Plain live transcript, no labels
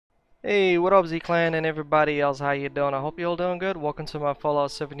Hey, what up Z-Clan and everybody else, how you doing? I hope you all doing good. Welcome to my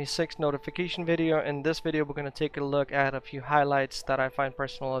Fallout 76 notification video. In this video, we're going to take a look at a few highlights that I find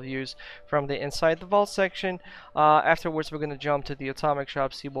personal of use from the Inside the Vault section. Afterwards, we're going to jump to the Atomic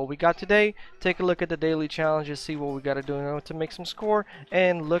Shop, see what we got today, take a look at the daily challenges, see what we got to do in order to make some score,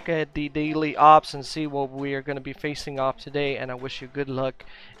 and look at the daily ops and see what we are going to be facing off today. And I wish you good luck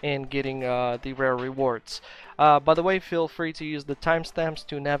in getting the rare rewards. By the way, feel free to use the timestamps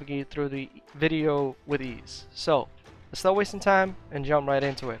to navigate through the video with ease. So, let's not wasting time and jump right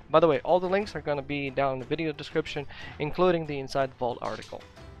into it. By the way, all the links are going to be down in the video description, including the Inside the Vault article.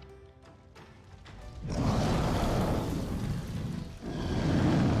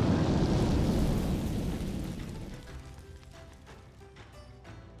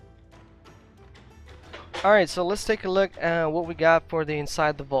 Alright, so let's take a look at what we got for the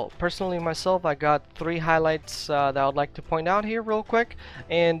Inside the Vault. Personally, myself, I got 3 highlights that I would like to point out here real quick.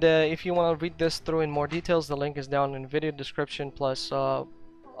 And if you want to read this through in more details, the link is down in the video description, plus all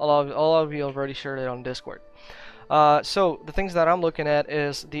of you already shared it on Discord. So the things that I'm looking at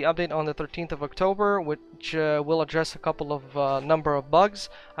is the update on the 13th of October, which will address a couple of number of bugs.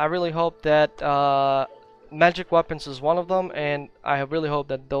 I really hope that magic weapons is one of them, and I really hope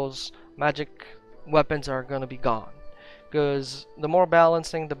that those magic weapons are gonna be gone, because the more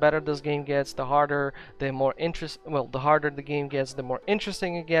balancing, the better this game gets. The harder, the more the harder the game gets, the more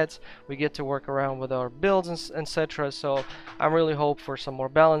interesting it gets. We get to work around with our builds and etc. So I'm really hope for some more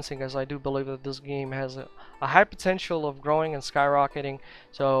balancing, as I do believe that this game has a high potential of growing and skyrocketing.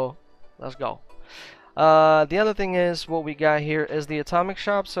 So let's go. The other thing is, what we got here is the Atomic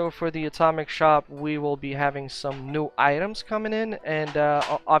Shop. So for the Atomic Shop, we will be having some new items coming in, and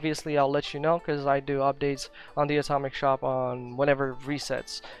obviously I'll let you know, because I do updates on the Atomic Shop on whenever it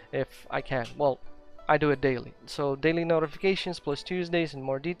resets, if I can. Well, I do it daily, so daily notifications plus Tuesdays and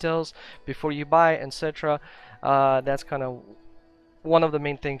more details before you buy, etc. That's kind of one of the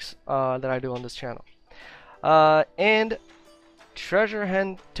main things that I do on this channel. And Treasure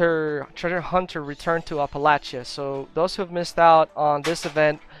Hunter returned to Appalachia. So those who have missed out on this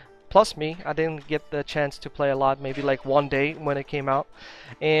event, plus me, I didn't get the chance to play a lot, maybe like one day when it came out.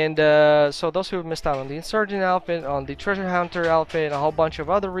 And so those who have missed out on the Insurgent outfit, on the Treasure Hunter outfit, a whole bunch of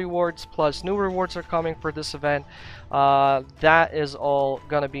other rewards, plus new rewards are coming for this event. That is all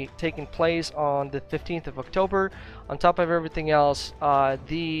gonna be taking place on the 15th of October. On top of everything else,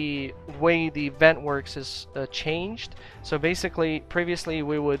 the way the event works is changed. So basically, previously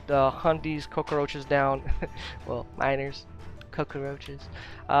we would hunt these cockroaches down, well, miners, cockroaches,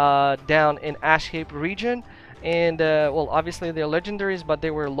 down in Ashcape region. And well, obviously they're legendaries, but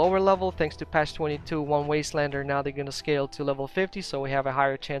they were lower level. Thanks to patch 22, one Wastelander, now they're gonna scale to level 50, so we have a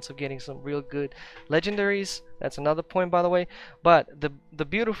higher chance of getting some real good legendaries. That's another point, by the way. But the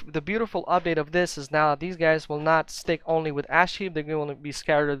beautiful update of this is now these guys will not stick only with Ashcape. They're going to be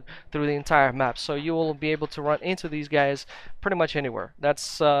scattered through the entire map, so you will be able to run into these guys pretty much anywhere.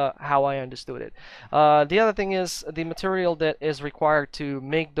 That's how I understood it. The other thing is the material that is required to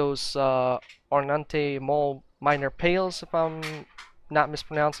make those Ornante Mole Miner pails, if I'm not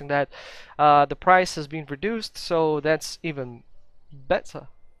mispronouncing that. The price has been reduced, so that's even better.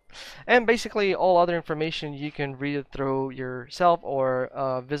 And basically all other information you can read it through yourself,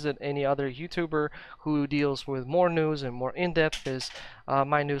 or visit any other YouTuber who deals with more news and more in-depth, because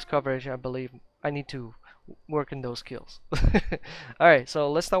my news coverage, I believe I need to work in those skills. Alright,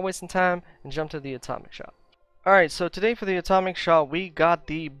 so let's not wasting time and jump to the Atomic Shop. Alright, so today for the Atomic Shop, we got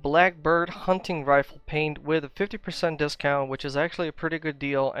the Blackbird hunting rifle paint with a 50% discount, which is actually a pretty good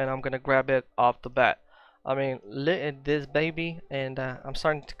deal, and I'm gonna grab it off the bat. I mean, look at this baby, and I'm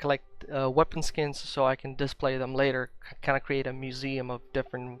starting to collect weapon skins so I can display them later, kind of create a museum of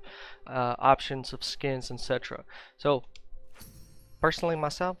different options of skins, etc. So, personally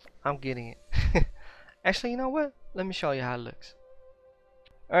myself, I'm getting it. Actually, you know what? Let me show you how it looks.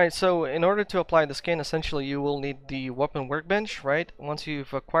 Alright, so in order to apply the skin, essentially you will need the weapon workbench, right? Once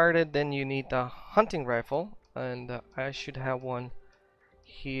you've acquired it, then you need the hunting rifle, and I should have one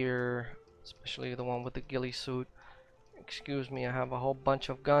here, especially the one with the ghillie suit. Excuse me, I have a whole bunch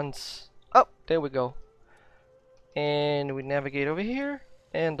of guns. Oh, there we go. And we navigate over here,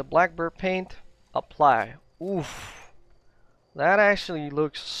 and the Blackbird paint, apply. Oof, that actually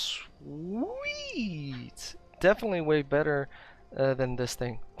looks sweet. Definitely way better than this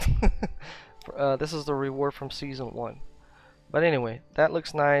thing. This is the reward from season 1. But anyway, that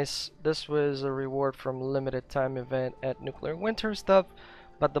looks nice. This was a reward from limited time event at Nuclear Winter stuff.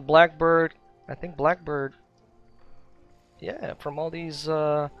 But the Blackbird, I think Blackbird, yeah, from all these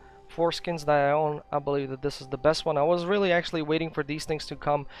 4 skins that I own, I believe that this is the best one. I was really actually waiting for these things to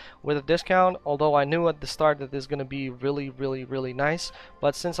come with a discount, although I knew at the start that this is going to be really nice.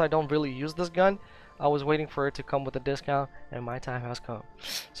 But since I don't really use this gun, I was waiting for it to come with a discount, and my time has come.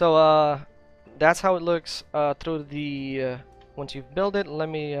 So that's how it looks through the once you've built it. Let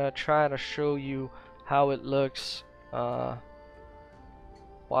me try to show you how it looks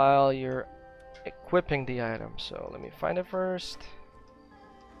while you're equipping the item. So let me find it first.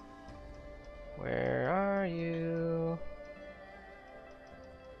 Where are you?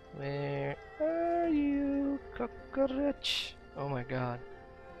 Where are you, cockroach? Oh my god.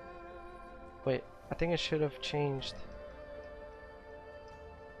 Wait, I think it should have changed.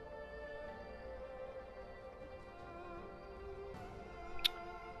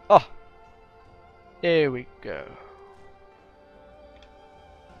 Oh! There we go.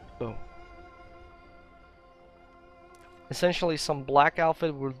 Boom. Essentially, some black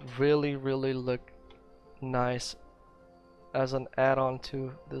outfit would really look nice as an add-on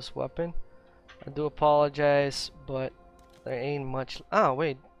to this weapon. I do apologize, but there ain't much. Ah,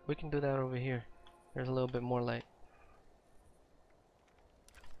 wait, we can do that over here. There's a little bit more light.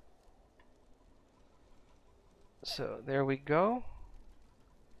 So there we go.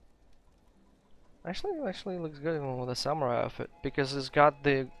 Actually, it actually looks good even with a samurai outfit because it's got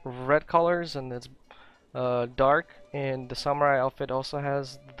the red colors and it's dark, and the samurai outfit also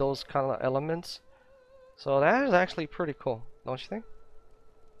has those kind of elements. So that is actually pretty cool, don't you think?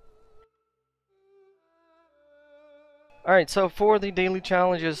 Alright, so for the daily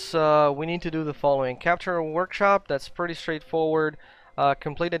challenges, we need to do the following. Capture a workshop, that's pretty straightforward.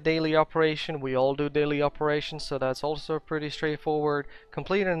 Complete a daily operation, we all do daily operations, so that's also pretty straightforward.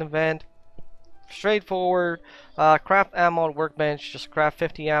 Complete an event, straightforward. Craft ammo at workbench, just craft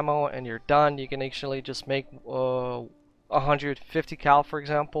 50 ammo and you're done. You can actually just make 150 cal, for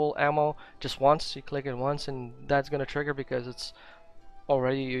example, ammo just once. You click it once and that's gonna trigger because it's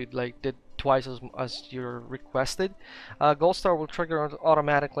already, you like did twice as you're requested. Gold star will trigger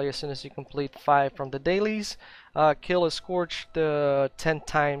automatically as soon as you complete 5 from the dailies. Kill a scorched 10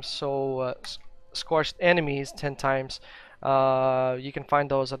 times, so scorched enemies 10 times. You can find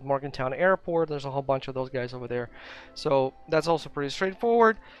those at Morgantown Airport. There's a whole bunch of those guys over there, so that's also pretty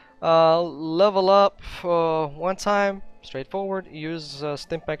straightforward. Level up 1 time, straightforward. Use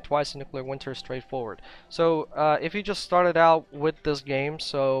Stimpack twice in Nuclear Winter, straightforward. So if you just started out with this game,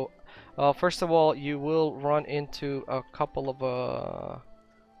 so first of all you will run into a couple of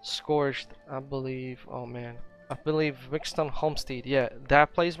scorched, I believe. Oh man, I believe Wickstone Homestead, yeah,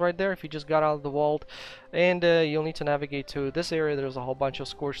 that place right there if you just got out of the vault. And you'll need to navigate to this area. There's a whole bunch of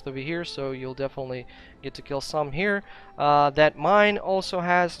scorched over here, so you'll definitely get to kill some here. That mine also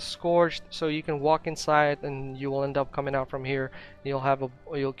has scorched, so you can walk inside and you will end up coming out from here.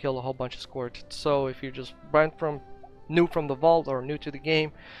 You'll kill a whole bunch of scorched. So if you're just new from the vault or new to the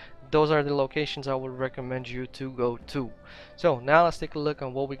game, those are the locations I would recommend you to go to. So now let's take a look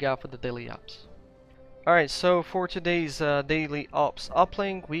on what we got for the daily ops. Alright, so for today's daily ops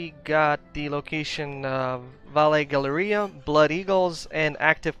uplink, we got the location Valle Galleria, Blood Eagles, and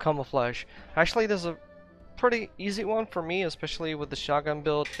Active Camouflage. Actually, this is a pretty easy one for me, especially with the shotgun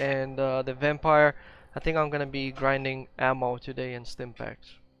build and the vampire. I think I'm gonna be grinding ammo today and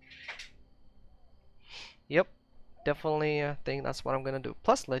Stimpaks. Yep, definitely think that's what I'm gonna do.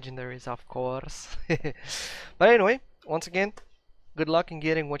 Plus legendaries, of course. But anyway, once again, good luck in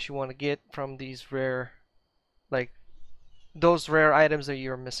getting what you want to get from these rare, like those rare items that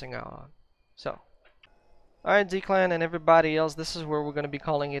you're missing out on. So alright, Z-Clan and everybody else, this is where we're going to be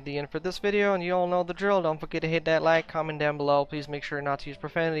calling it the end for this video, and you all know the drill. Don't forget to hit that like, comment down below. Please make sure not to use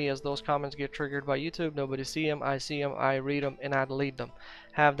profanity, as those comments get triggered by YouTube. Nobody see them, I see them, I read them, and I delete them.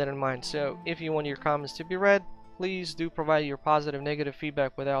 Have that in mind. So if you want your comments to be read, please do provide your positive, negative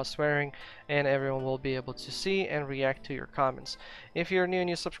feedback without swearing, and everyone will be able to see and react to your comments. If you're new and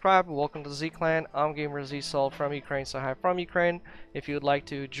you subscribe, welcome to Z-Clan. I'm Gamer Z Soul from Ukraine, so hi from Ukraine. If you would like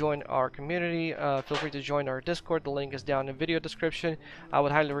to join our community, feel free to join our Discord. The link is down in the video description. I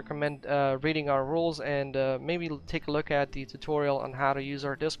would highly recommend reading our rules and maybe take a look at the tutorial on how to use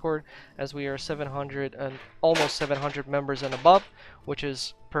our Discord, as we are 700 and almost 700 members and above, which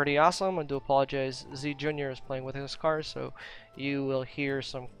is pretty awesome. I do apologize, Z Jr. is playing with his car, so you will hear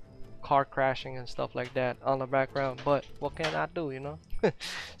some car crashing and stuff like that on the background, but what can I do, you know?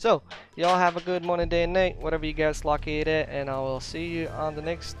 So y'all have a good morning, day, and night, whatever you guys located at, and I will see you on the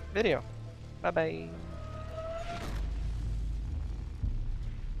next video. Bye bye.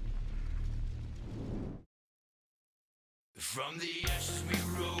 From the ashes we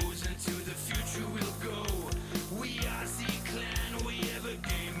rose, into the future we'll go. We are Z-Clan, we have a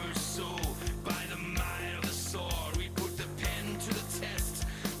gamer.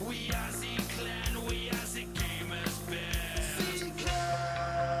 We are the clan, we are the gamers band. The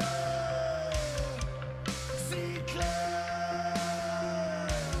clan, the clan.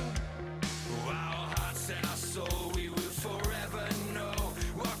 Our hearts and our soul, we will forever know.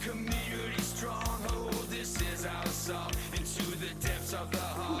 Our community stronghold, this is our song. Into the depths of the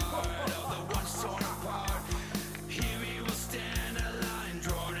heart of the ones torn apart. Here we will stand, a line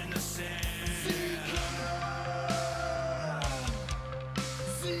drawn in the sand. The clan,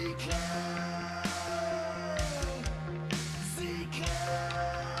 the clan.